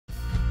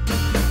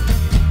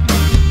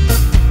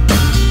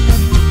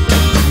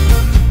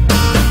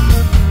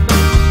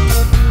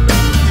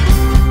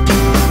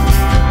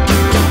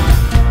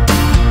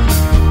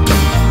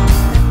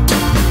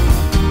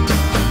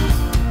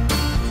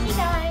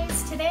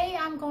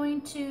I'm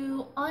going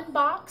to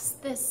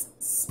unbox this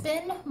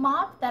spin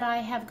mop that I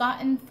have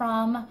gotten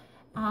from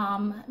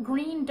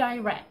Green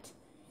Direct.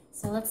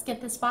 So let's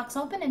get this box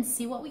open and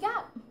see what we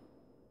got.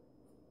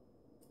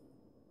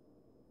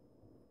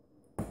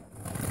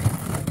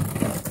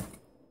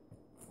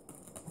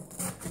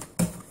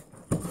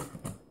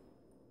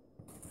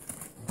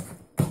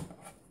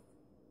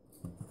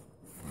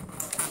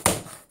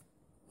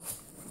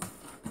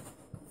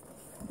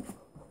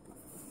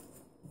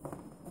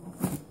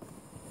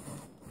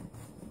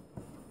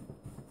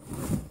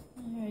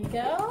 There you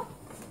go.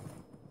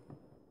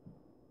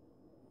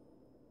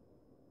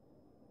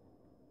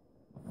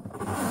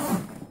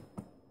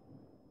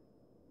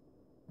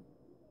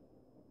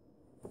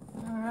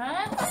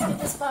 Alright, let's get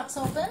this box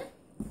open.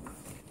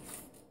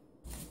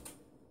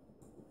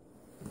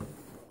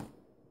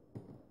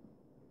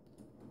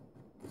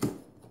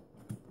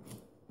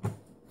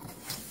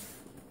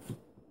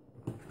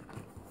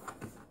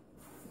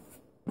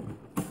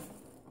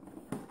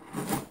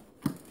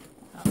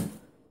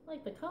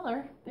 The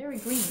color, very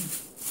green.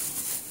 Let's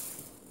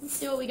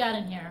see what we got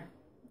in here.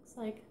 Looks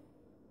like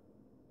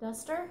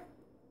duster.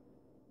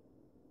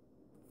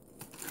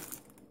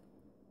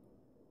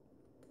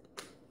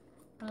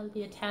 Probably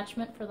the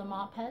attachment for the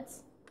mop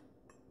heads.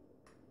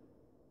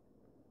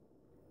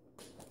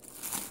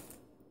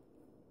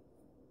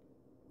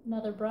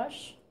 Another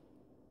brush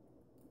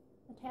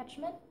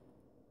attachment.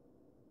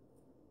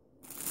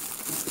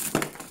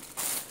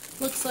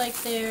 Looks like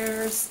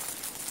there's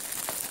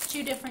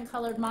two different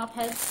colored mop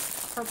heads,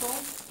 purple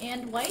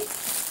and white.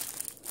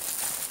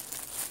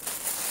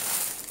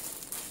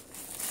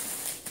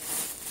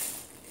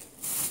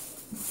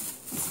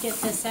 Let's get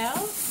this out.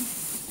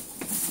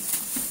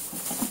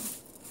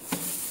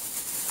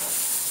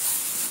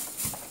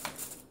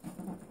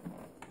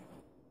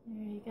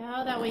 There you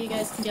go. That way you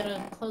guys can get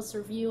a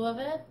closer view of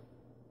it.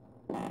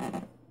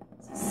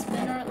 It's a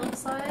spinner, it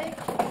looks like.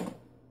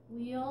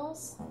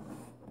 Wheels.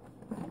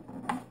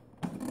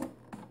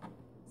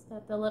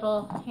 That the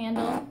little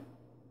handle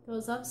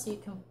goes up so you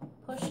can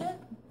push it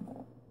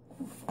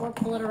or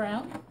pull it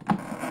around.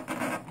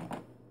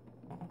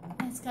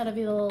 And it's got to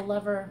be the little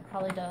lever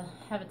probably to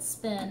have it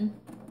spin.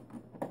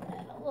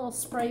 And a little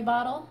spray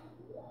bottle.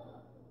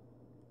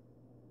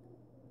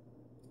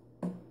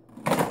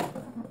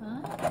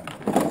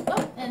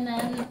 Oh, and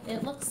then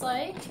it looks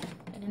like,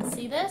 I didn't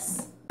see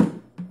this,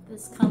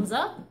 this comes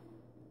up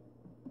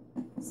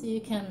so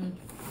you can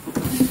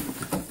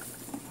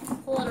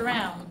pull it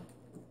around.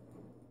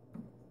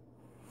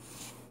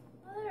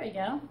 There you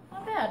go,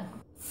 not bad.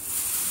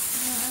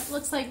 It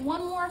looks like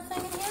one more thing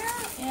in here,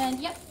 and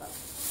yep,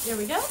 there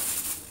we go.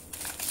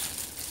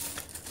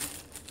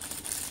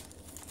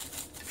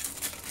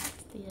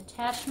 The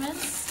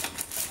attachments.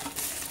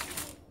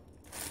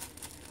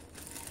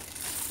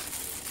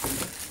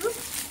 Oop.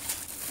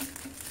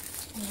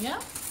 There you go.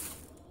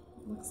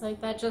 Looks like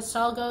that just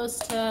all goes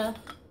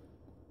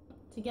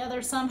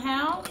together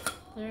somehow.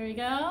 There you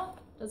go.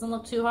 Doesn't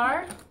look too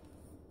hard.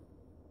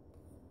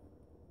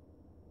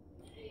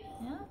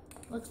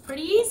 Looks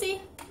pretty easy.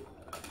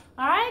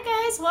 All right,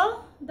 guys,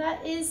 well,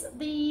 that is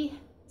the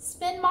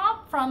spin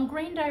mop from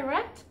Green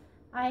Direct.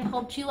 I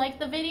hope you liked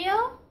the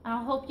video.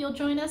 I hope you'll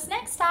join us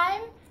next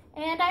time,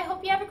 and I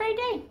hope you have a great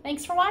day.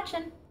 Thanks for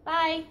watching.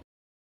 Bye.